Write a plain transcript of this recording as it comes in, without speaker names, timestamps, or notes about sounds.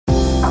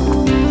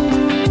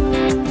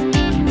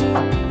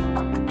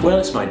Well,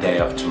 it's my day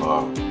off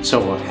tomorrow, so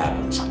what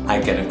happens?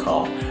 I get a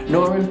call.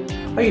 Norman,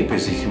 are you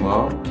busy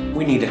tomorrow?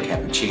 We need a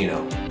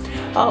cappuccino.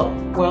 Oh,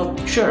 well,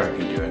 sure, I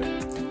can do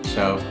it.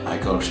 So I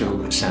go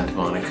to Santa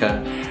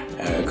Monica,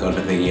 go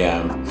to the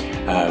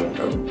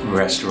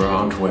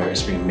restaurant where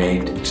it's been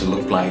made to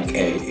look like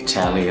an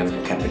Italian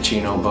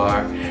cappuccino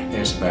bar.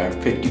 There's about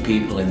 50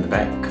 people in the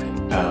back,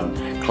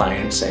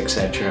 clients,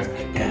 etc.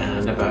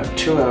 And about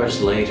 2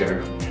 hours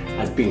later,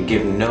 I'd been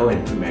given no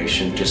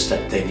information, just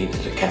that they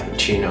needed a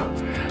cappuccino.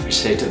 I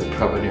say to the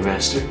property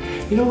master,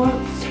 you know what,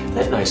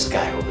 that nice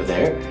guy over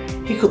there,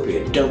 he could be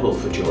a double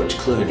for George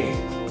Clooney.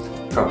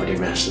 Property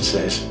master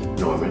says,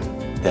 Norman,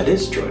 that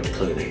is George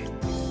Clooney.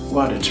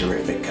 What a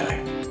terrific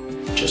guy.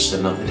 Just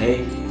another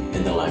day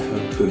in the life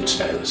of a food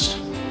stylist.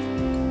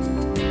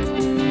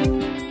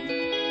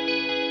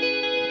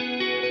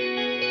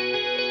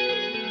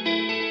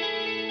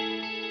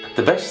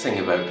 The best thing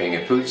about being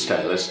a food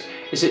stylist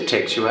is it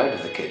takes you out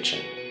of the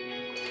kitchen.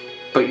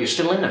 But you're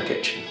still in a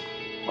kitchen.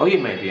 Or you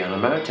may be on a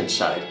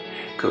mountainside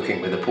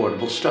cooking with a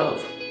portable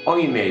stove. Or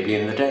you may be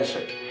in the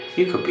desert.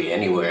 You could be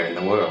anywhere in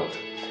the world.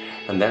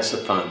 And that's the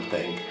fun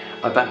thing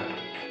about it.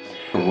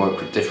 You can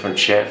work with different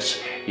chefs,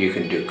 you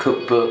can do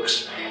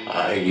cookbooks,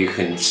 you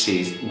can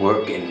see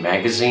work in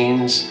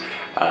magazines.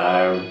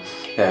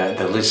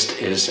 The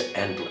list is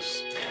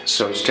endless.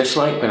 So it's just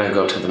like when I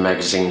go to the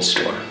magazine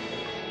store.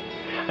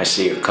 I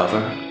see a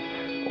cover,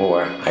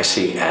 or I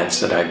see ads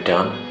that I've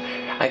done.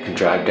 I can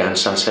drive down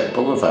Sunset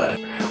Boulevard,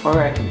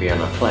 or I can be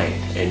on a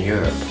plane in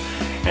Europe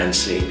and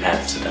see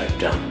ads that I've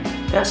done.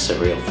 That's the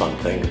real fun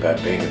thing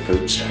about being a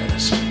food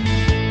stylist.